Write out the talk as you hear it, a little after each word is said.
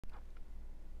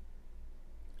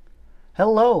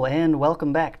Hello and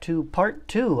welcome back to part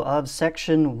 2 of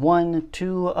section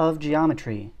 1-2 of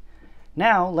geometry.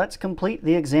 Now let's complete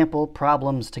the example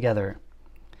problems together.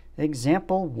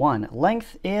 Example 1,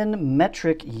 length in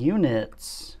metric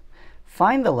units.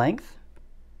 Find the length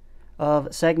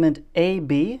of segment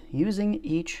AB using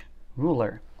each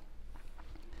ruler.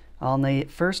 On the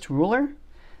first ruler,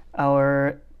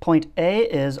 our point A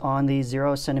is on the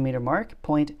 0 centimeter mark.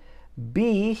 Point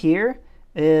B here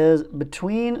is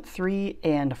between 3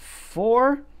 and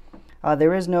 4.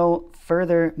 There is no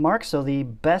further mark, so the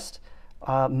best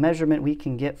measurement we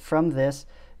can get from this,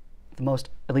 the most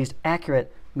at least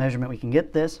accurate measurement we can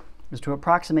get this, is to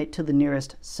approximate to the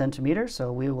nearest centimeter.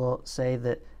 So we will say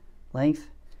that length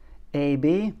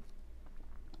AB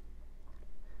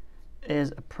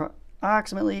is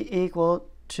approximately equal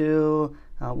to,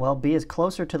 well, B is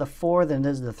closer to the 4 than it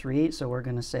is the 3, so we're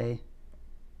going to say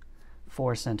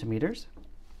 4 centimeters.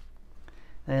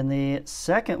 And the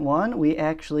second one, we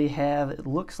actually have, it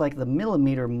looks like the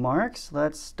millimeter marks.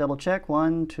 Let's double check.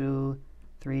 1, 2,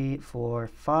 3, 4,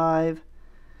 5.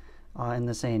 And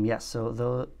the same, yes.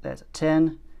 So that's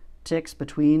 10 ticks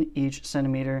between each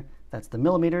centimeter. That's the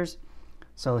millimeters.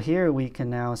 So here we can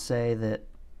now say that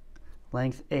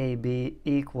length AB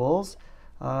equals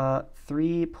that's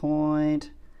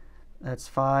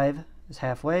 5 is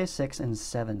halfway, 6 and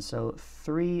 7. So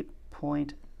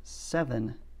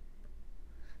 3.7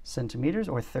 centimeters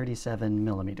or 37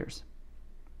 millimeters.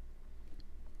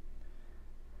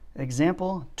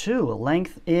 Example 2,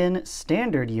 length in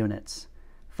standard units.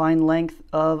 Find length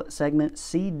of segment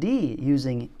CD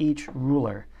using each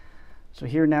ruler. So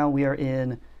here now we are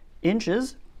in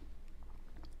inches.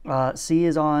 C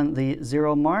is on the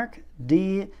 0 mark.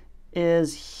 D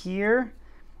is here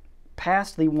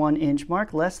past the 1 inch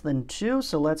mark, less than 2.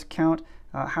 So let's count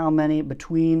how many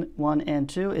between 1 and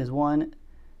 2 is 1,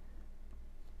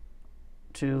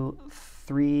 2,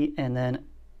 3, and then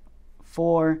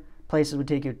 4 places would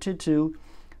take you to 2.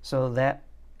 So that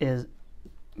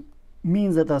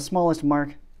means that the smallest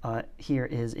mark here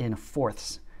is in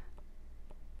fourths.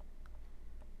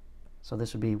 So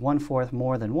this would be 1/4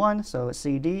 more than 1. So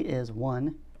CD is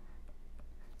 1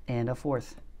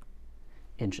 1/4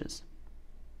 inches.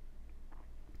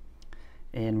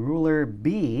 In ruler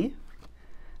B,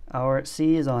 our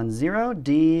C is on 0.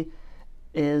 D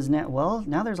is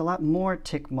now there's a lot more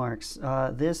tick marks.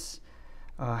 This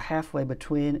halfway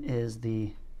between is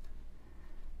the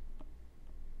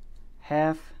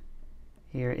half.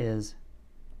 Here is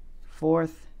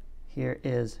 4th. Here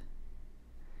is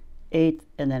 8th.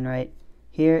 And then right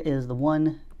here is the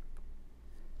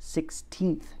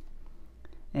 1/16.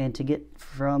 And to get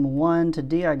from 1 to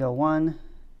D, I go 1,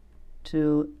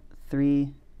 2,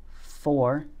 3,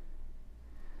 4.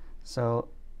 So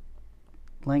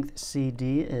length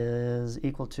CD is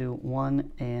equal to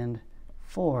 1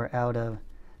 4 out of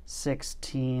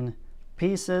 16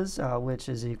 pieces, which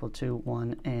is equal to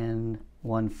 1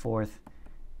 1/4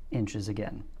 inches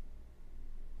again.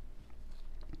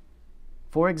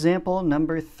 For example,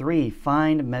 number 3,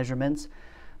 find measurements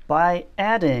by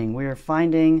adding. We are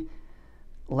finding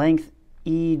length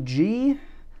EG.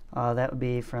 That would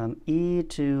be from E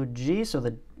to G, so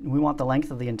we want the length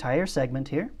of the entire segment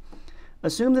here.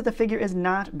 Assume that the figure is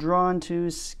not drawn to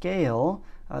scale.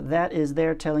 That is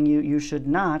there telling you you should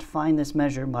not find this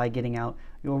measure by getting out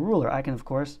your ruler. I can, of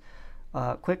course,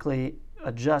 quickly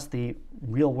adjust the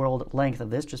real-world length of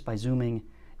this just by zooming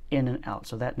in and out.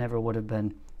 So that never would have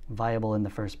been viable in the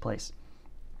first place.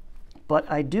 But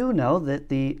I do know that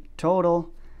the total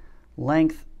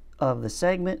length of the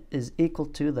segment is equal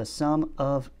to the sum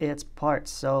of its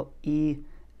parts. So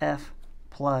EF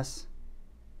plus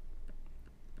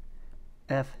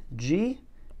FG,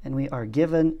 and we are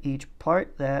given each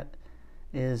part. That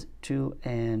is 2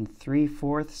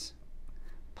 3/4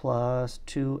 plus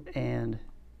 2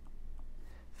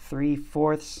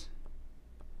 3/4.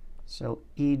 So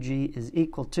EG is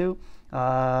equal to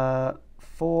 4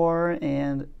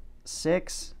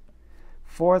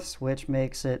 6/4, which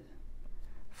makes it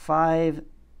 5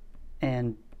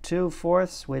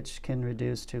 2/4, which can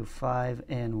reduce to 5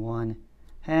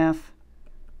 1/2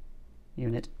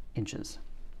 unit inches.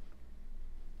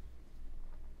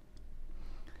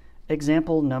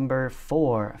 Example number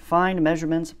 4, find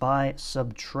measurements by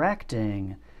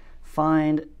subtracting.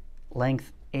 Find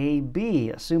length AB.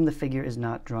 Assume the figure is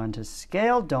not drawn to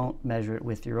scale. Don't measure it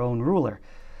with your own ruler.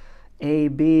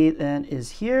 AB then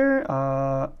is here.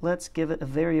 Let's give it a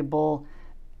variable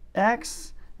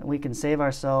x. And we can save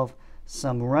ourselves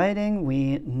some writing.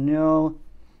 We know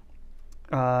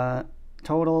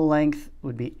total length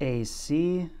would be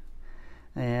AC,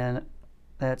 and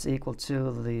that's equal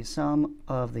to the sum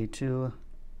of the two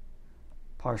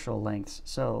partial lengths.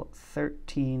 So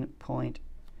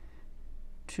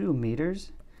 13.2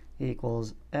 meters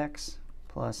equals x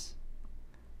plus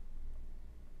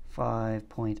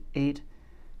 5.8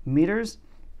 meters.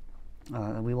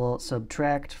 We will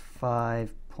subtract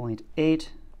 5.8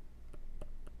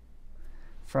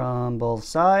 from both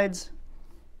sides.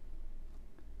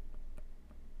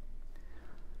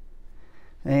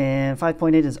 And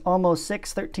 5.8 is almost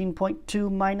 6.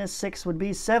 13.2 minus 6 would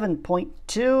be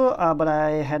 7.2, but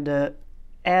I had to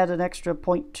add an extra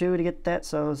 0.2 to get that,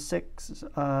 so 6,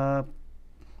 did I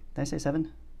say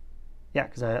 7? Yeah,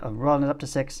 because I'm rounding it up to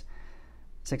 6.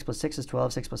 6 plus 6 is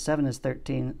 12, 6 plus 7 is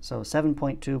 13, so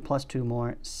 7.2 plus 2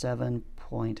 more,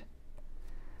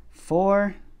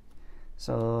 7.4.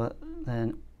 So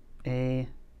then A,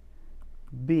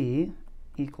 B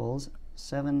equals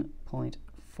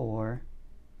 7.4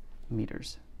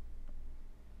 meters.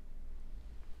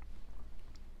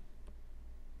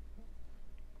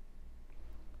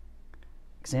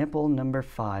 Example number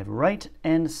 5. Write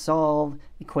and solve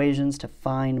equations to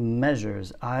find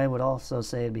measures. I would also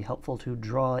say it'd be helpful to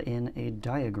draw in a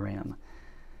diagram.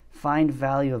 Find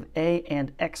value of a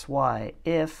and xy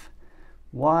if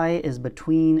y is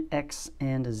between x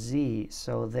and z.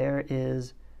 So there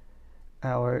is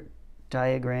our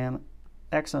diagram,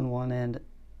 x on one end,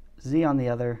 z on the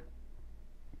other,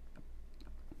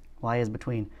 y is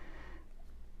between.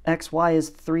 xy is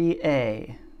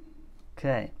 3a.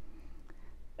 Okay.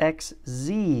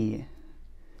 xz,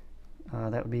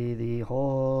 that would be the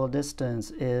whole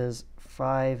distance, is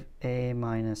 5a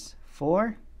minus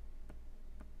 4.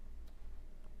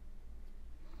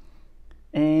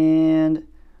 And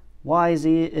yz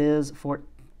is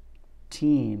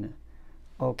 14.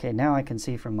 Okay, now I can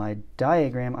see from my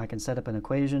diagram, I can set up an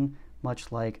equation,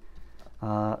 much like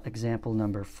example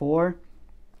number 4.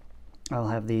 I'll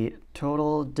have the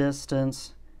total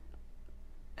distance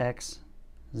xz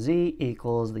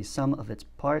equals the sum of its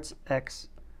parts, x,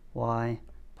 y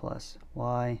plus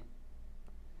y,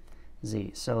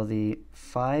 z. So the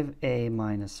 5a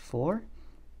minus 4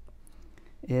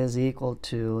 is equal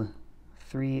to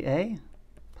 3a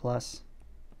plus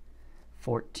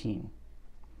 14.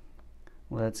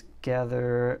 Let's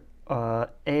gather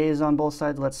a's on both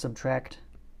sides. Let's subtract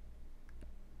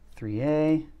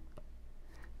 3a.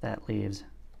 That leaves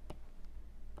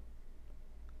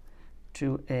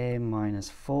 2a minus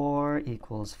 4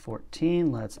 equals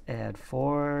 14. Let's add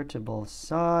 4 to both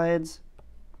sides.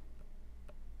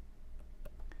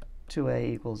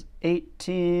 2a equals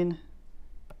 18.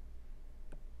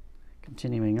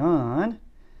 Continuing on,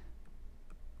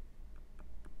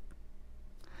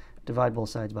 divide both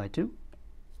sides by 2.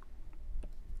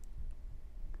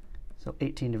 So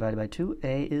 18 divided by 2,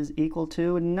 a is equal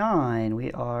to 9.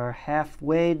 We are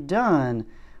halfway done.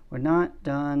 We're not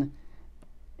done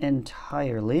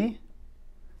entirely,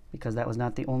 because that was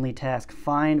not the only task.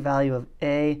 Find value of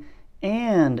a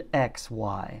and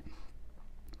xy.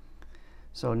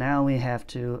 So now we have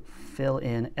to fill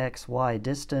in xy.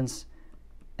 Distance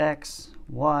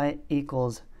xy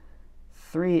equals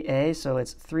 3a, so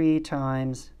it's 3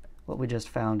 times what we just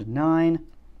found, 9.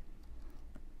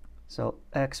 So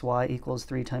xy equals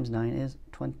 3 times 9 is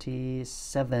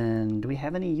 27. Do we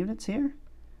have any units here?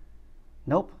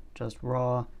 Nope, just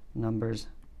raw numbers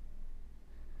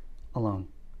alone.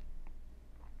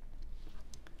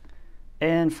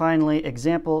 And finally,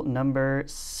 example number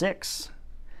 6.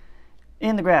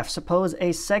 In the graph, suppose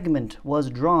a segment was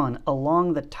drawn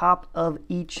along the top of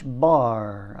each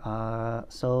bar.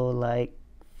 So like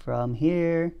from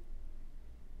here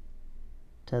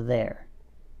to there.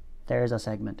 There's a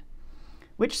segment.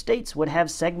 Which states would have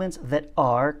segments that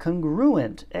are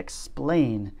congruent?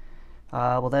 Explain.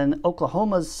 Well then,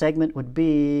 Oklahoma's segment would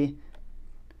be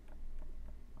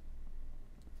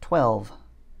 12.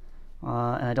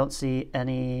 And I don't see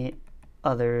any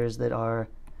others that are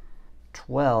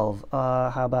 12.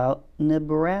 How about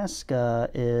Nebraska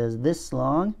is this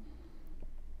long?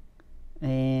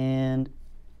 And,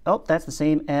 oh, that's the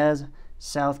same as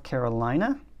South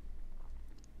Carolina.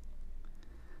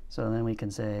 So then we can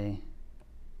say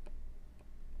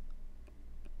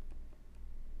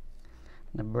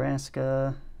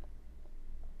Nebraska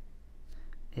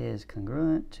is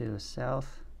congruent to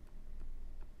South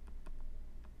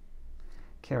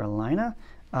Carolina.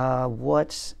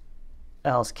 What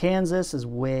else? Kansas is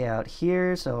way out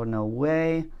here, so no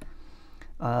way.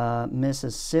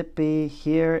 Mississippi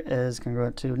here is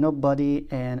congruent to nobody,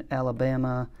 and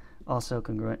Alabama also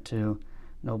congruent to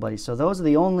nobody. So those are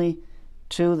the only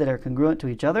two that are congruent to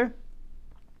each other.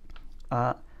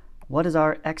 What is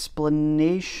our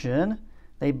explanation?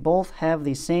 They both have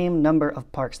the same number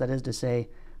of parks, that is to say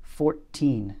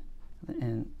 14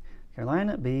 in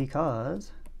Carolina,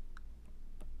 because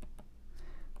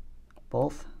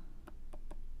both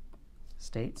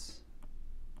states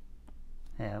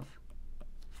have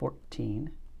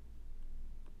 14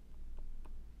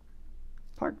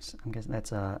 parks. I'm guessing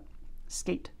that's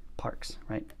skate parks,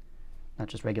 right? Not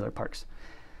just regular parks.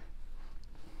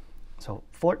 So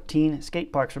 14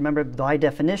 skate parks. Remember, by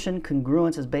definition,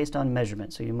 congruence is based on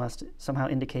measurement, so you must somehow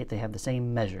indicate they have the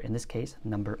same measure, in this case,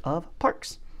 number of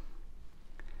parks.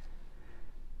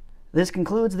 This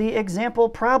concludes the example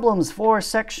problems for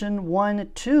section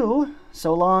 1-2.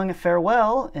 So long,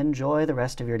 farewell, enjoy the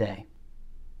rest of your day.